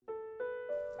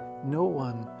No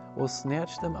one will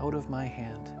snatch them out of my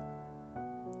hand.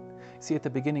 See, at the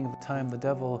beginning of the time, the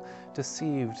devil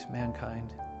deceived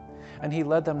mankind, and he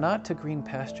led them not to green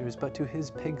pastures, but to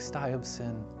his pigsty of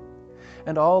sin.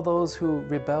 And all those who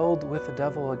rebelled with the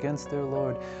devil against their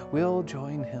Lord will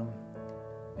join him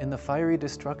in the fiery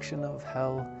destruction of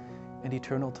hell and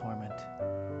eternal torment.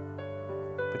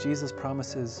 But Jesus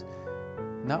promises,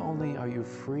 not only are you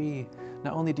free,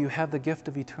 not only do you have the gift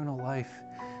of eternal life,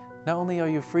 not only are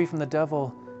you free from the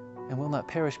devil and will not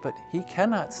perish, but he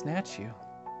cannot snatch you.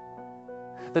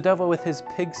 The devil with his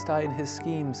pigsty and his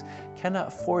schemes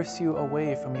cannot force you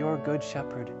away from your good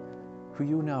shepherd, who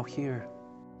you now hear.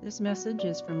 This message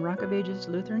is from Rock of Ages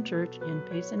Lutheran Church in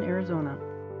Payson, Arizona,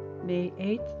 May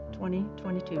 8th,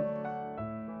 2022.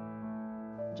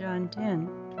 John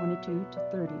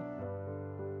 10:22-30.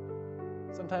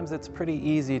 Sometimes it's pretty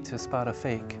easy to spot a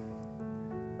fake.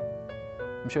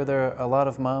 I'm sure there are a lot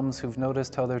of moms who've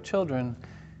noticed how their children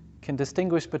can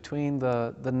distinguish between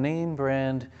the name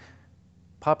brand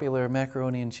popular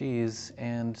macaroni and cheese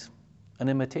and an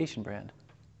imitation brand.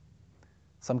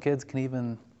 Some kids can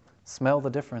even smell the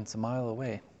difference a mile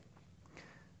away.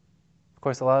 Of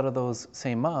course, a lot of those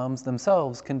same moms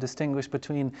themselves can distinguish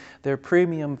between their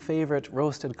premium favorite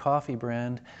roasted coffee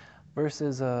brand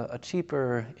versus a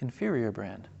cheaper, inferior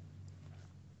brand.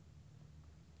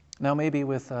 Now, maybe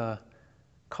with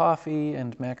coffee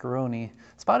and macaroni,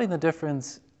 spotting the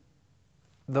difference,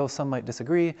 though some might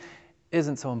disagree,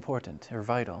 isn't so important or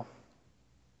vital.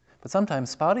 But sometimes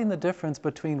spotting the difference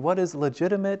between what is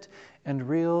legitimate and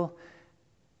real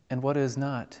and what is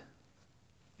not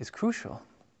is crucial.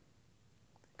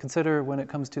 Consider when it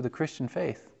comes to the Christian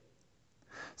faith,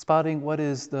 spotting what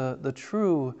is the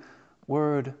true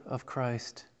word of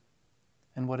Christ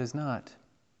and what is not.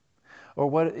 Or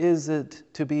what is it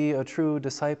to be a true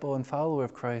disciple and follower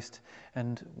of Christ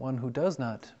and one who does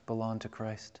not belong to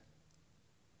Christ?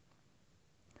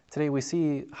 Today we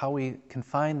see how we can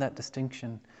find that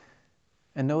distinction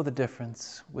and know the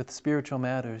difference with spiritual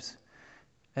matters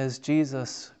as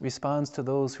Jesus responds to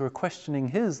those who are questioning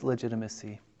his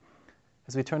legitimacy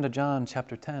as we turn to John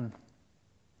chapter 10.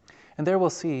 And there we'll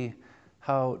see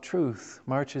how truth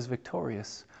marches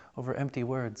victorious over empty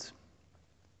words.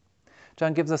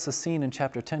 John gives us a scene in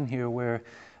chapter 10 here where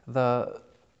the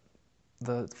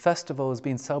festival is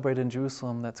being celebrated in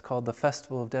Jerusalem that's called the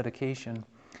Festival of Dedication.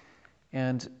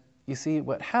 And you see,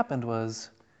 what happened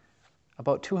was,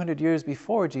 about 200 years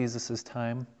before Jesus'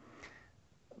 time,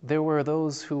 there were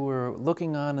those who were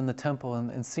looking on in the temple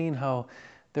and seeing how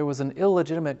there was an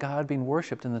illegitimate God being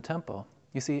worshipped in the temple.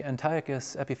 You see,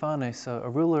 Antiochus Epiphanes, a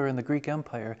ruler in the Greek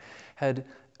Empire, had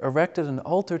erected an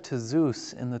altar to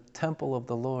Zeus in the temple of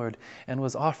the Lord and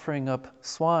was offering up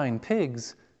swine,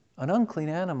 pigs, an unclean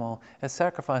animal, as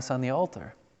sacrifice on the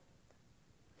altar.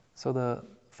 So the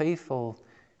faithful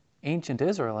ancient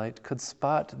Israelite could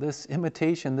spot this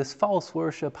imitation, this false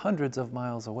worship hundreds of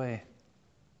miles away.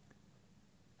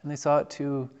 And they sought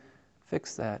to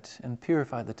fix that and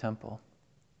purify the temple.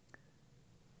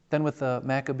 Then with the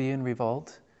Maccabean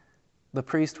revolt, the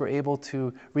priests were able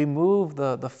to remove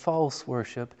the false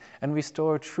worship and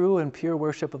restore true and pure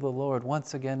worship of the Lord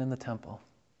once again in the temple.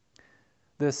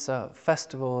 This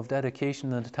festival of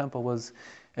dedication in the temple was,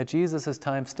 at Jesus'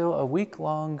 time, still a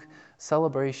week-long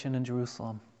celebration in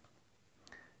Jerusalem.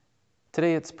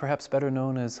 Today it's perhaps better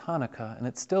known as Hanukkah, and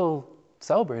it's still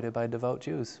celebrated by devout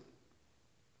Jews.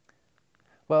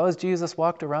 Well, as Jesus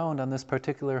walked around on this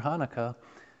particular Hanukkah,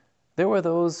 there were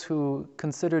those who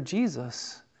considered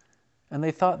Jesus, and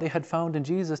they thought they had found in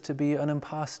Jesus to be an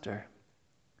impostor,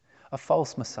 a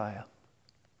false Messiah.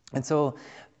 And so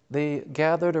they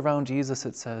gathered around Jesus,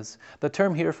 it says. The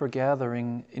term here for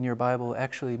gathering in your Bible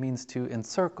actually means to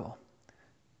encircle.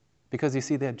 Because you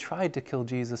see, they had tried to kill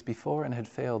Jesus before and had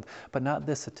failed, but not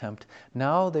this attempt.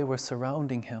 Now they were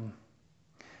surrounding him,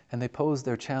 and they posed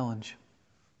their challenge.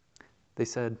 They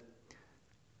said,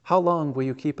 "How long will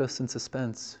you keep us in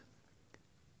suspense?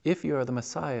 If you are the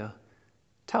Messiah,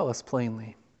 tell us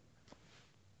plainly."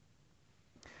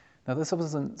 Now, this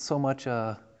wasn't so much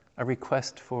a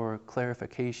request for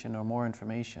clarification or more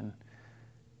information.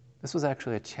 This was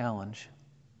actually a challenge.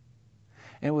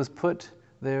 And it was put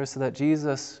there so that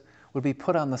Jesus would be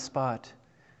put on the spot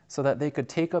so that they could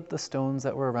take up the stones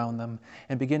that were around them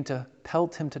and begin to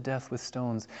pelt him to death with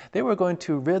stones. They were going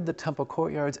to rid the temple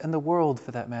courtyards and the world,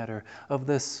 for that matter, of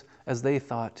this, as they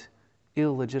thought,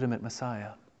 illegitimate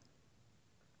Messiah.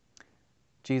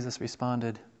 Jesus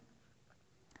responded,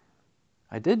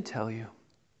 "I did tell you,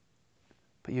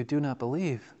 but you do not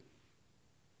believe."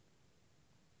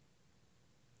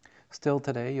 Still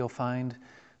today, you'll find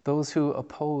those who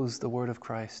oppose the word of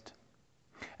Christ.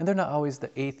 And they're not always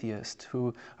the atheists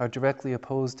who are directly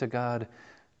opposed to God,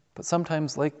 but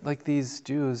sometimes, like these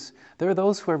Jews, there are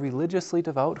those who are religiously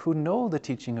devout, who know the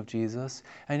teaching of Jesus,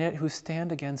 and yet who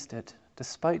stand against it,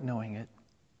 despite knowing it.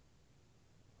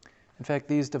 In fact,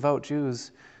 these devout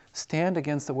Jews stand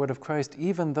against the word of Christ,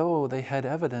 even though they had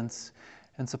evidence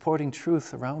and supporting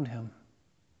truth around him.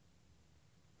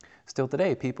 Still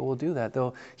today, people will do that.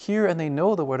 They'll hear and they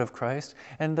know the word of Christ,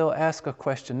 and they'll ask a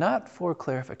question, not for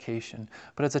clarification,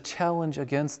 but as a challenge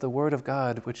against the word of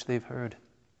God which they've heard.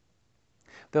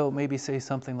 They'll maybe say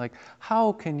something like,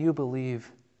 how can you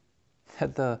believe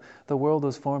that the world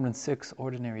was formed in 6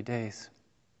 ordinary days?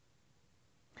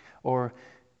 Or,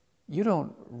 you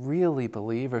don't really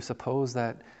believe or suppose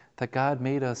that God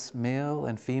made us male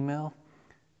and female,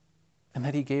 and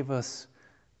that he gave us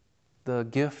the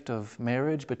gift of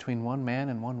marriage between one man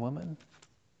and one woman?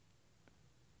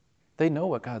 They know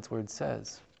what God's word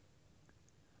says,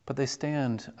 but they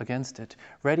stand against it,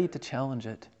 ready to challenge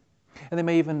it. And they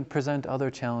may even present other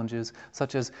challenges,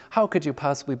 such as, how could you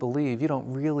possibly believe? You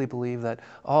don't really believe that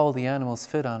all the animals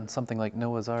fit on something like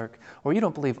Noah's Ark. Or you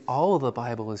don't believe all of the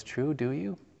Bible is true, do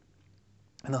you?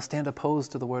 And they'll stand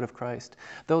opposed to the word of Christ.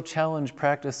 They'll challenge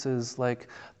practices like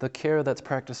the care that's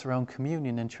practiced around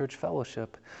communion and church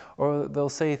fellowship. Or they'll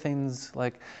say things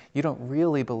like, you don't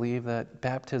really believe that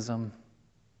baptism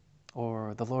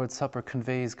or the Lord's Supper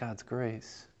conveys God's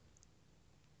grace.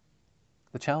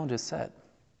 The challenge is set.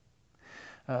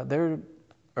 They're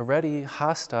already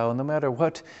hostile. No matter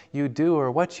what you do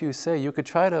or what you say, you could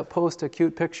try to post a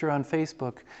cute picture on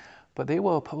Facebook, but they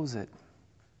will oppose it.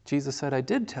 Jesus said, I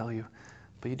did tell you,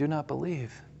 but you do not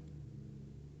believe.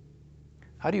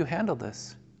 How do you handle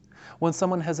this? When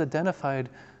someone has identified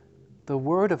the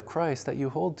word of Christ that you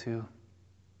hold to,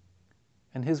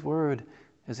 and his word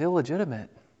is illegitimate.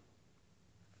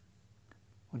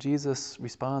 Well, Jesus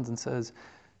responds and says,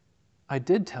 I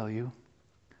did tell you,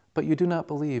 but you do not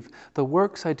believe. The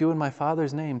works I do in my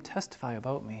Father's name testify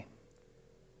about me.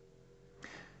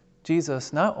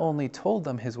 Jesus not only told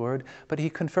them his word, but he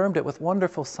confirmed it with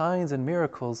wonderful signs and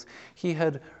miracles. He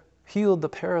had healed the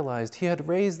paralyzed. He had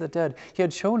raised the dead. He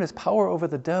had shown his power over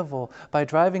the devil by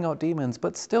driving out demons.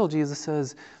 But still, Jesus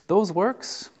says, those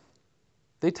works,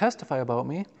 they testify about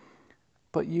me,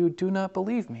 but you do not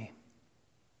believe me.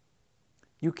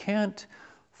 You can't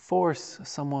force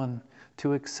someone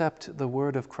to accept the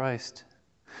word of Christ.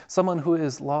 Someone who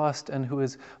is lost and who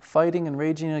is fighting and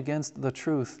raging against the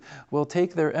truth will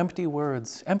take their empty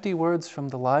words from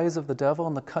the lies of the devil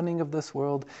and the cunning of this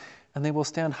world, and they will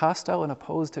stand hostile and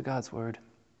opposed to God's word.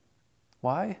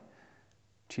 Why?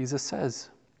 Jesus says,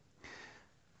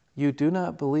 you do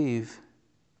not believe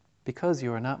because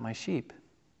you are not my sheep.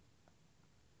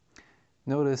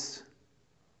 Notice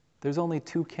there's only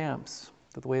 2 camps,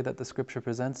 the way that the scripture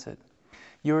presents it.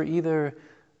 You're either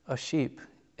a sheep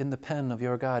in the pen of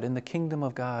your God, in the kingdom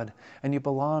of God, and you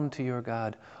belong to your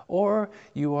God, or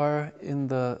you are in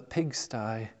the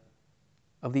pigsty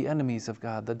of the enemies of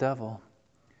God, the devil,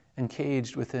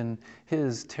 encaged within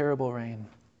his terrible reign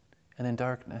and in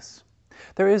darkness.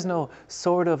 There is no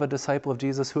sort of a disciple of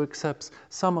Jesus who accepts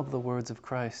some of the words of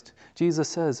Christ. Jesus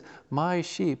says, my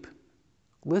sheep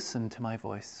listen to my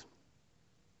voice.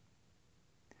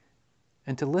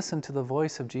 And to listen to the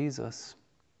voice of Jesus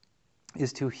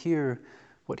is to hear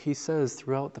what he says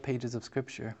throughout the pages of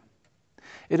Scripture.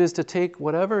 It is to take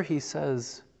whatever he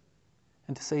says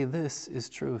and to say, this is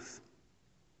truth.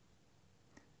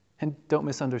 And don't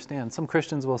misunderstand. Some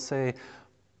Christians will say,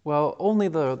 well, only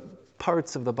the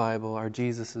parts of the Bible are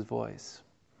Jesus' voice.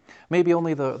 Maybe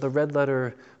only the red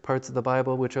letter parts of the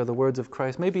Bible, which are the words of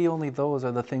Christ, maybe only those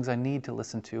are the things I need to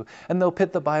listen to. And they'll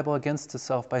pit the Bible against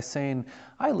itself by saying,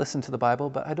 I listen to the Bible,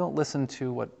 but I don't listen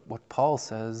to what Paul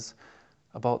says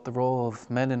about the role of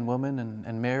men and women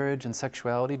and marriage and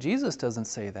sexuality. Jesus doesn't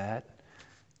say that.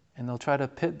 And they'll try to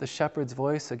pit the shepherd's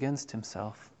voice against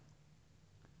himself.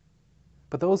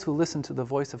 But those who listen to the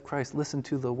voice of Christ listen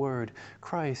to the word.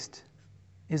 Christ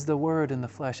is the word in the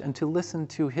flesh. And to listen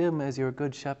to him as your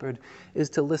good shepherd is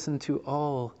to listen to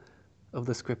all of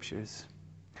the scriptures.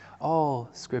 All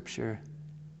scripture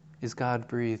is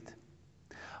God-breathed.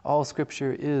 All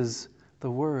scripture is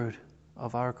the word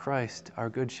of our Christ, our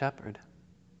good shepherd.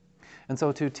 And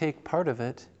so to take part of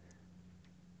it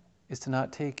is to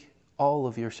not take all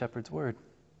of your shepherd's word.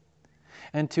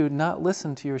 And to not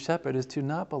listen to your shepherd is to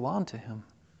not belong to him.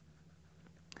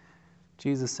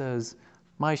 Jesus says,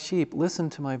 my sheep listen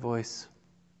to my voice.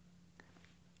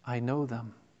 I know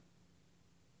them.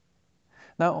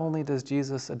 Not only does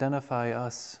Jesus identify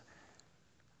us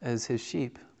as his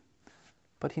sheep,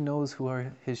 but he knows who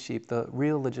are his sheep, the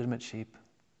real legitimate sheep.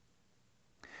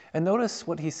 And notice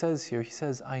what he says here. He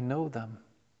says, I know them.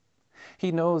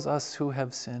 He knows us who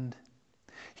have sinned.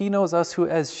 He knows us who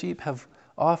as sheep have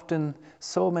often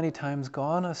so many times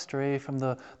gone astray from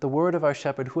the word of our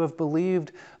shepherd, who have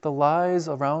believed the lies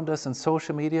around us in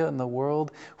social media and the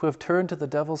world, who have turned to the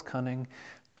devil's cunning.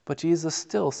 But Jesus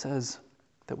still says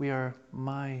that we are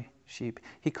my sheep.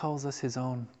 He calls us his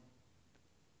own.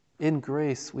 In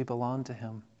grace, we belong to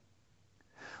him.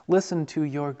 Listen to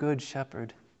your good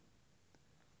shepherd.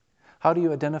 How do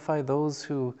you identify those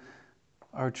who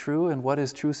are true and what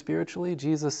is true spiritually?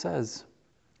 Jesus says,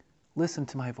 listen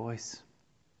to my voice.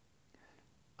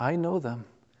 I know them,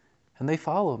 and they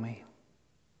follow me.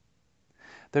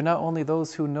 They're not only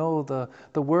those who know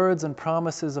the words and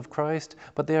promises of Christ,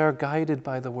 but they are guided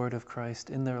by the word of Christ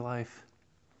in their life.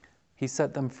 He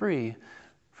set them free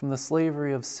from the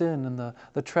slavery of sin and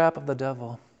the trap of the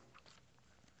devil.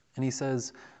 And he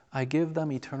says, I give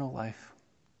them eternal life.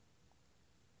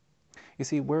 You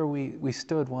see, where we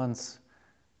stood once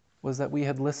was that we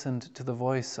had listened to the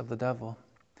voice of the devil.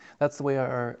 That's the way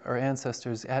our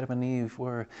ancestors, Adam and Eve,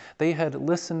 were. They had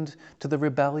listened to the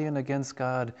rebellion against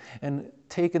God and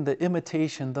taken the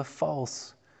imitation, the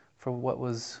false, for what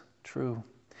was true,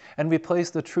 and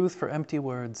replaced the truth for empty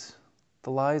words,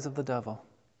 the lies of the devil.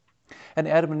 And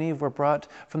Adam and Eve were brought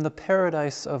from the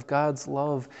paradise of God's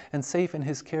love and safe in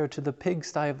his care to the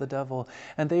pigsty of the devil,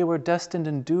 and they were destined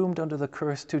and doomed under the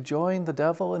curse to join the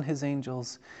devil and his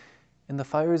angels in the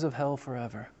fires of hell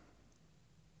forever.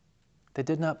 They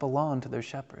did not belong to their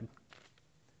shepherd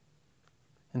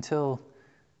until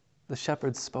the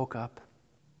shepherd spoke up,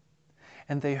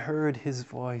 and they heard his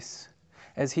voice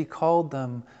as he called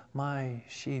them my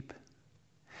sheep.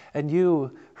 And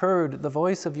you heard the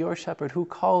voice of your shepherd who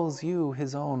calls you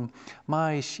his own,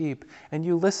 my sheep. And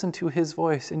you listen to his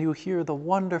voice and you hear the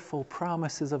wonderful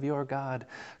promises of your God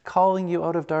calling you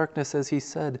out of darkness as he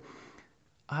said,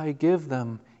 I give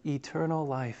them eternal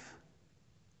life.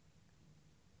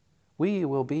 We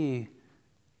will be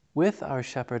with our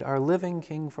shepherd, our living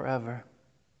King forever.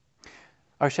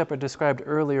 Our shepherd described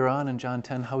earlier on in John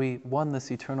 10 how he won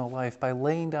this eternal life by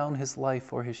laying down his life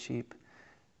for his sheep.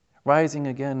 Rising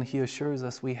again, he assures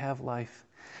us we have life.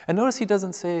 And notice he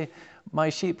doesn't say, my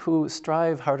sheep who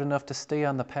strive hard enough to stay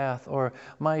on the path, or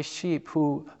my sheep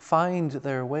who find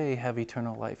their way have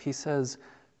eternal life. He says,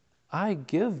 I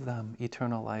give them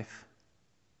eternal life.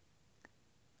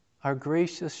 Our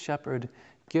gracious shepherd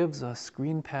gives us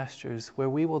green pastures where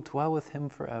we will dwell with him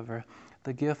forever,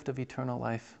 the gift of eternal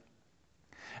life.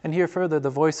 And here further, the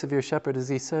voice of your shepherd as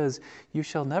he says, you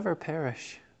shall never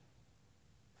perish.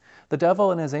 The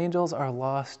devil and his angels are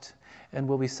lost and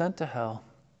will be sent to hell,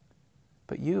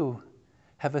 but you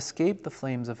have escaped the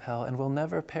flames of hell and will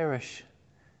never perish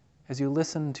as you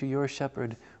listen to your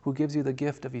shepherd who gives you the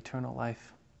gift of eternal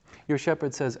life. Your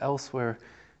shepherd says elsewhere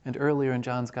and earlier in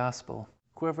John's Gospel,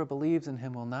 whoever believes in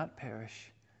him will not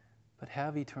perish, but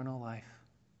have eternal life.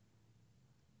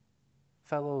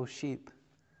 Fellow sheep,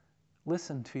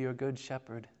 listen to your good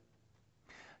shepherd.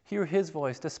 Hear his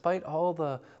voice despite all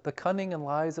the cunning and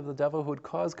lies of the devil who would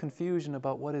cause confusion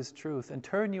about what is truth and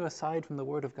turn you aside from the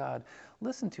word of God.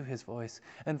 Listen to his voice,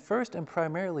 and first and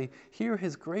primarily, hear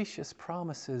his gracious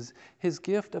promises, his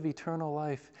gift of eternal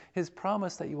life, his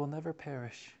promise that you will never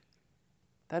perish.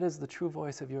 That is the true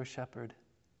voice of your shepherd.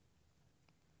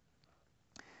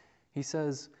 He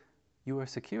says, you are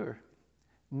secure.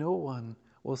 No one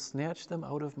will snatch them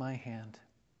out of my hand.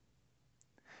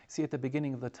 See, at the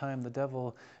beginning of the time, the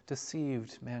devil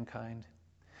deceived mankind,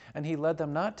 and he led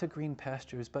them not to green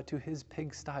pastures, but to his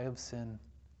pigsty of sin.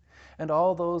 And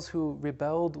all those who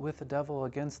rebelled with the devil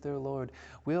against their Lord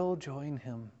will join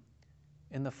him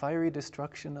in the fiery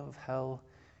destruction of hell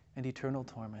and eternal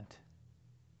torment.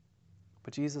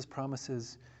 But Jesus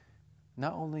promises,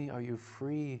 not only are you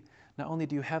free, not only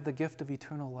do you have the gift of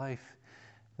eternal life,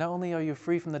 not only are you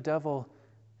free from the devil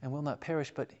and will not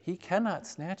perish, but he cannot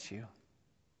snatch you.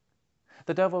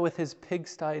 The devil with his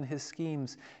pigsty and his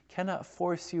schemes cannot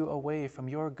force you away from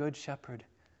your good shepherd,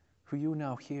 who you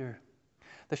now hear.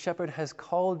 The shepherd has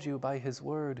called you by his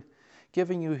word,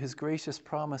 giving you his gracious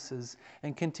promises,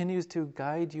 and continues to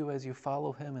guide you as you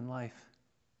follow him in life.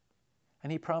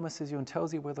 And he promises you and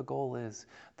tells you where the goal is.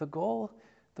 The goal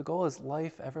is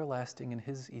life everlasting in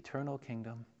his eternal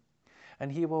kingdom.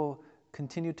 And he will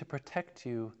continue to protect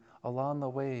you along the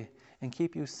way and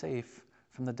keep you safe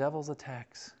from the devil's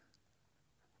attacks.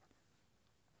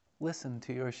 Listen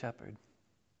to your shepherd.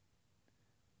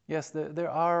 Yes,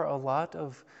 there are a lot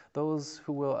of those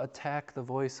who will attack the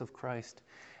voice of Christ,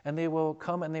 and they will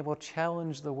come and they will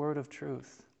challenge the word of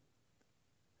truth.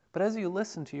 But as you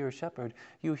listen to your shepherd,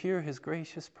 you hear his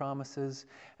gracious promises,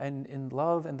 and in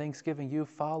love and thanksgiving you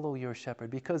follow your shepherd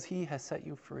because he has set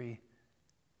you free.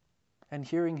 And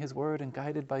hearing his word and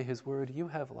guided by his word, you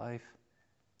have life.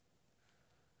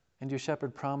 And your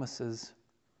shepherd promises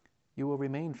you will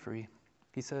remain free.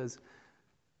 He says,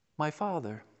 "My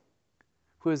Father,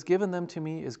 who has given them to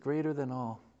me, is greater than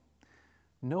all.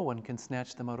 No one can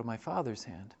snatch them out of my Father's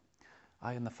hand.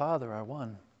 I and the Father are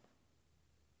one."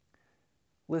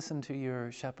 Listen to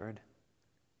your shepherd,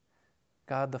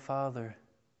 God the Father,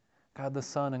 God the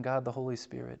Son, and God the Holy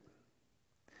Spirit.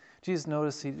 Jesus,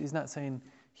 notice he's not saying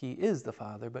he is the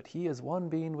Father, but he is one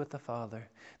being with the Father,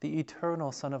 the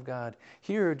eternal Son of God.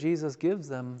 Here, Jesus gives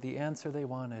them the answer they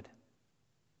wanted.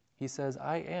 He says,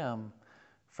 "I am,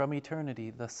 from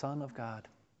eternity, the Son of God."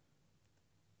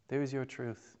 There's your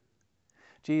truth.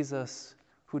 Jesus,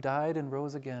 who died and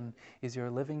rose again, is your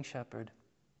living shepherd.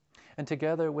 And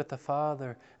together with the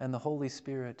Father and the Holy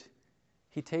Spirit,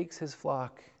 he takes his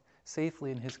flock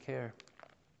safely in his care.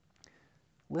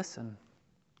 Listen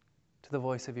to the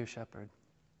voice of your shepherd.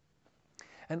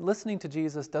 And listening to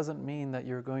Jesus doesn't mean that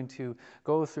you're going to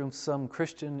go through some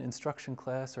Christian instruction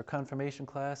class or confirmation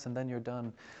class and then you're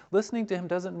done. Listening to him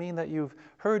doesn't mean that you've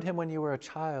heard him when you were a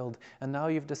child and now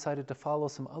you've decided to follow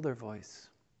some other voice.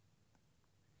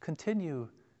 Continue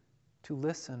to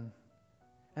listen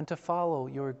and to follow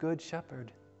your good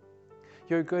shepherd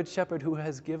who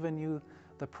has given you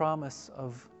the promise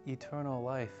of eternal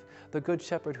life, the good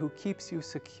shepherd who keeps you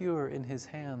secure in his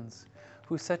hands,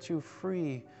 who sets you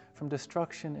free from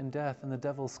destruction and death and the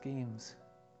devil's schemes.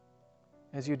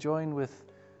 As you join with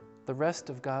the rest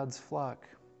of God's flock,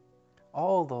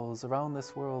 all those around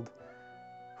this world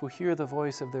who hear the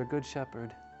voice of their good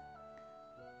shepherd,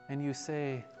 and you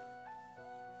say,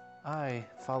 "I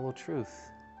follow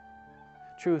truth,"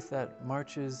 truth that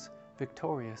marches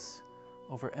victorious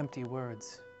over empty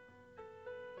words.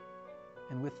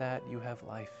 And with that, you have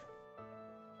life.